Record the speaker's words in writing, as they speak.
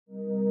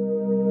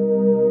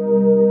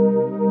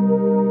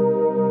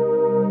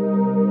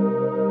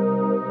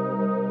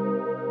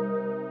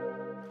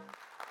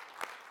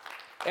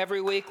Every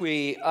week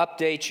we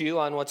update you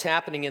on what's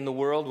happening in the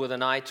world with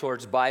an eye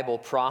towards Bible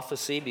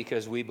prophecy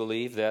because we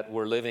believe that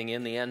we're living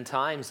in the end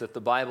times that the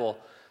Bible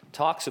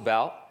talks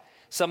about.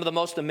 Some of the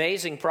most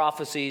amazing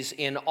prophecies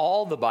in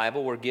all the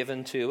Bible were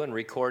given to and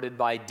recorded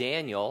by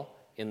Daniel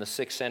in the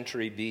 6th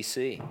century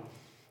BC.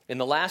 In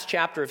the last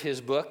chapter of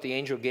his book, the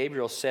angel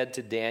Gabriel said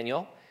to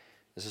Daniel,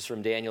 this is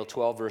from Daniel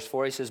 12 verse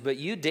 4, he says, "But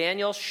you,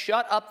 Daniel,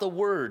 shut up the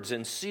words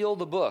and seal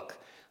the book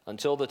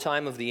until the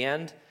time of the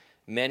end.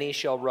 Many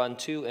shall run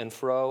to and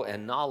fro,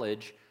 and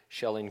knowledge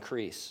shall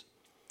increase."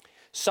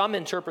 Some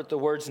interpret the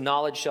words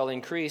 "knowledge shall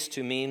increase"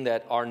 to mean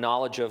that our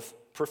knowledge of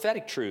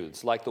prophetic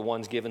truths, like the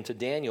ones given to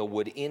Daniel,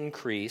 would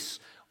increase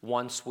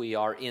once we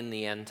are in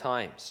the end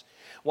times.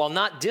 While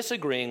not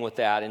disagreeing with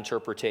that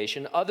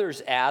interpretation,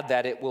 others add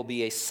that it will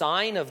be a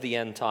sign of the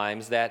end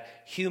times that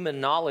human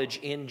knowledge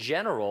in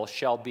general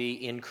shall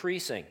be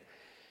increasing.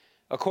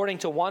 According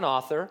to one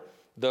author,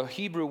 the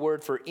Hebrew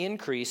word for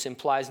increase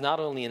implies not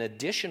only an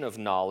addition of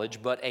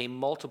knowledge, but a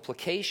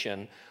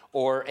multiplication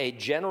or a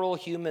general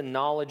human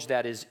knowledge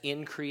that is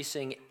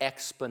increasing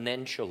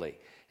exponentially.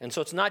 And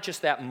so it's not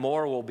just that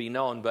more will be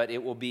known, but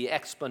it will be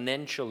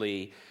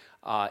exponentially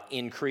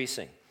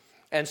increasing.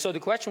 And so the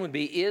question would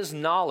be, is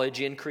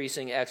knowledge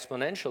increasing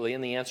exponentially?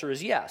 And the answer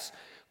is yes.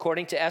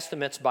 According to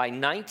estimates, by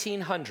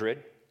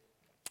 1900,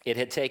 it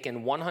had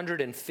taken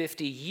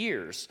 150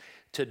 years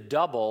to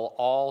double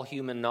all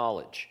human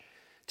knowledge.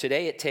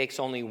 Today, it takes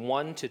only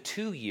 1 to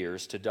 2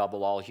 years to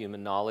double all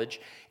human knowledge,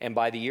 and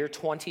by the year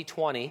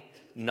 2020,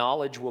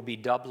 knowledge will be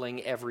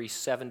doubling every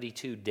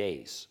 72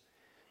 days.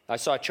 I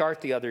saw a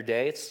chart the other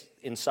day. It's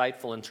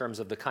insightful in terms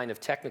of the kind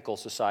of technical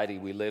society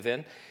we live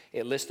in.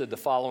 It listed the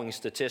following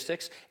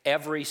statistics.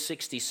 Every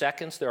 60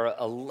 seconds, there are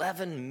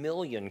 11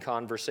 million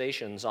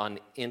conversations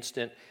on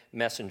instant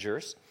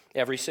messengers.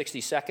 Every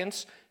 60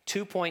 seconds,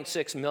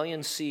 2.6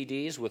 million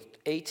CDs with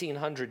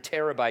 1,800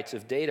 terabytes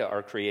of data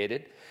are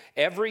created.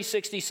 Every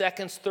 60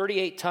 seconds,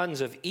 38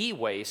 tons of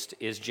e-waste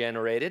is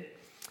generated.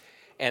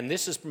 And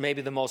this is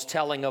maybe the most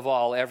telling of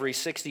all. Every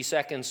 60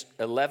 seconds,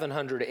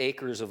 1,100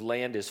 acres of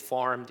land is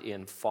farmed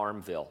in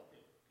Farmville.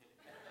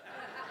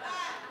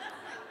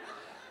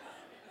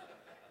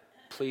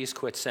 Please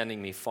quit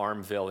sending me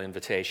Farmville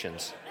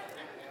invitations.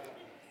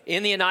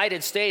 In the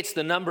United States,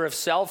 the number of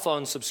cell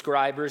phone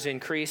subscribers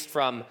increased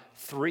from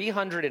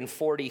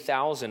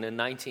 340,000 in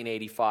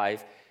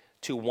 1985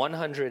 to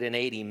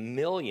 180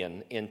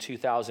 million in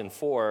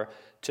 2004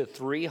 to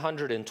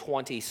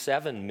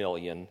 327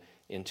 million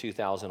in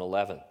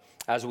 2011.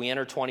 As we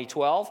enter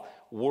 2012,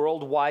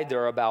 worldwide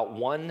there are about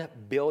 1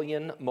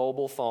 billion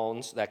mobile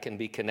phones that can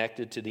be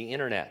connected to the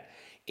internet.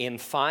 In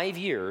 5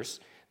 years,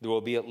 there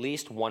will be at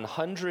least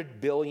 100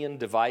 billion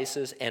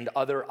devices and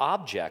other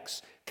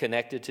objects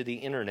connected to the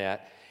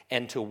internet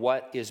and to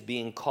what is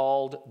being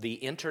called the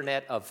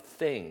Internet of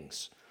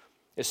Things.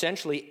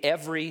 Essentially,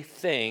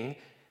 everything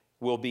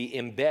will be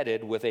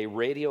embedded with a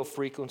radio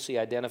frequency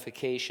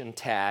identification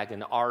tag,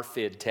 an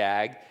RFID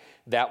tag,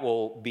 that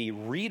will be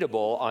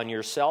readable on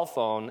your cell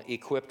phone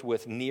equipped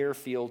with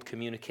near-field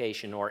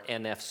communication, or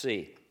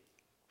NFC.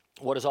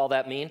 What does all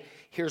that mean?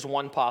 Here's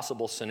one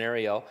possible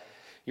scenario.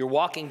 You're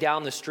walking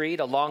down the street.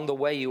 Along the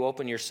way, you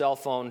open your cell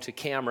phone to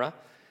camera.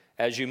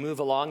 As you move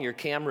along, your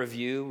camera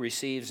view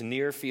receives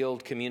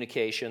near-field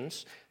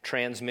communications,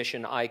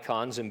 transmission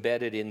icons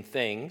embedded in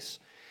things.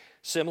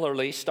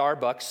 Similarly,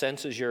 Starbucks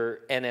senses your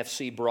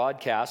NFC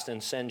broadcast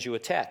and sends you a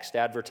text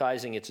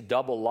advertising its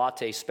double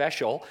latte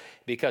special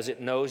because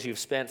it knows you've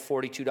spent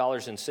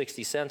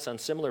 $42.60 on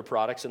similar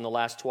products in the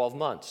last 12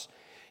 months.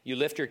 You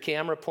lift your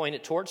camera, point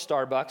it towards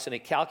Starbucks, and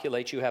it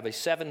calculates you have a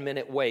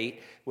 7-minute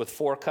wait with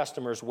 4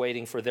 customers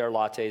waiting for their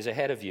lattes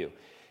ahead of you.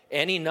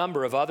 Any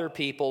number of other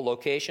people,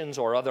 locations,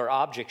 or other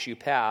objects you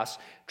pass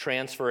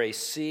transfer a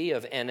sea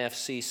of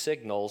NFC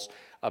signals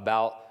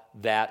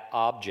about that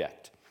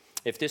object.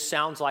 If this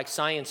sounds like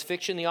science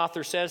fiction, the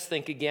author says,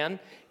 think again.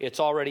 It's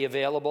already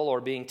available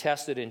or being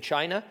tested in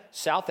China,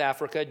 South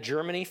Africa,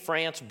 Germany,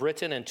 France,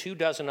 Britain, and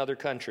 24 other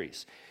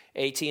countries.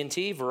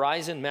 AT&T,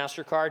 Verizon,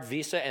 MasterCard,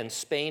 Visa, and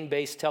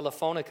Spain-based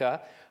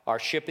Telefonica are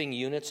shipping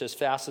units as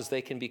fast as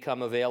they can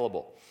become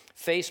available.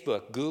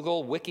 Facebook,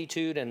 Google,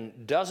 Wikitude,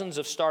 and dozens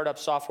of startup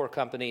software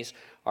companies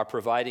are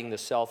providing the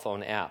cell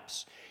phone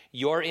apps.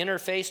 Your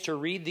interface to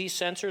read these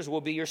sensors will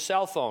be your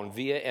cell phone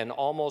via an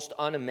almost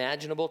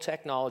unimaginable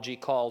technology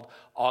called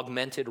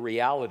augmented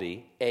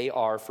reality,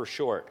 AR for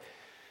short.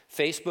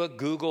 Facebook,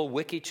 Google,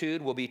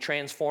 Wikitude will be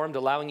transformed,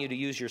 allowing you to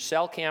use your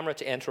cell camera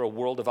to enter a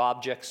world of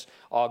objects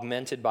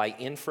augmented by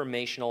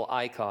informational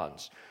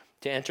icons.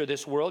 To enter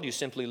this world, you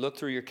simply look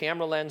through your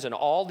camera lens, and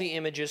all the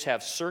images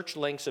have search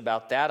links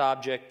about that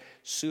object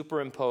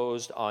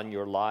superimposed on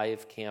your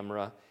live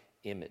camera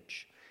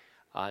image.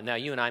 Now,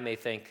 you and I may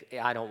think,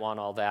 I don't want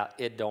all that.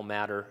 It don't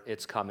matter.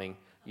 It's coming.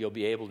 You'll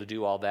be able to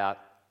do all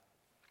that.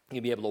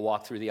 You'll be able to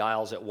walk through the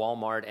aisles at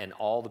Walmart, and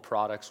all the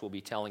products will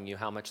be telling you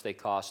how much they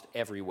cost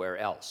everywhere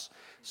else,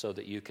 so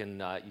that you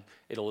can,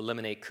 it'll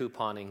eliminate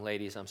couponing,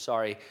 ladies, I'm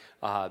sorry,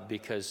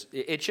 because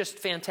it's just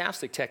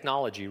fantastic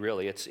technology,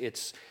 really.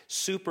 It's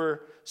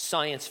super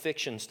science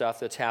fiction stuff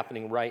that's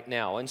happening right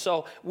now. And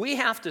so we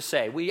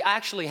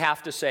actually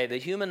have to say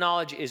that human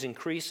knowledge is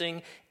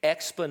increasing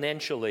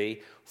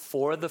exponentially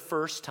for the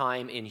first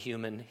time in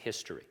human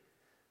history.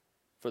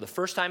 For the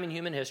first time in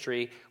human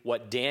history,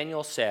 what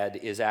Daniel said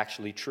is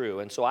actually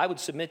true. And so I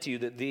would submit to you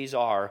that these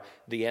are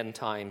the end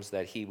times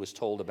that he was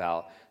told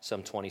about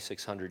some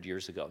 2,600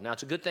 years ago. Now,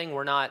 it's a good thing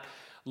we're not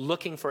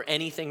looking for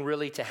anything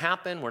really to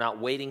happen. We're not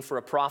waiting for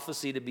a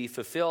prophecy to be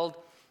fulfilled.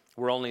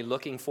 We're only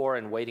looking for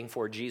and waiting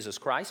for Jesus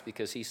Christ,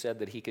 because he said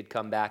that he could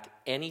come back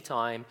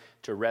anytime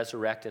to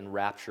resurrect and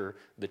rapture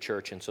the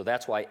church. And so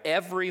that's why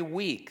every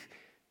week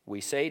we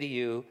say to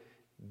you,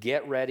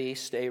 get ready,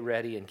 stay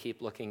ready, and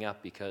keep looking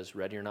up, because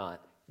ready or not,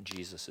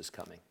 Jesus is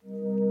coming.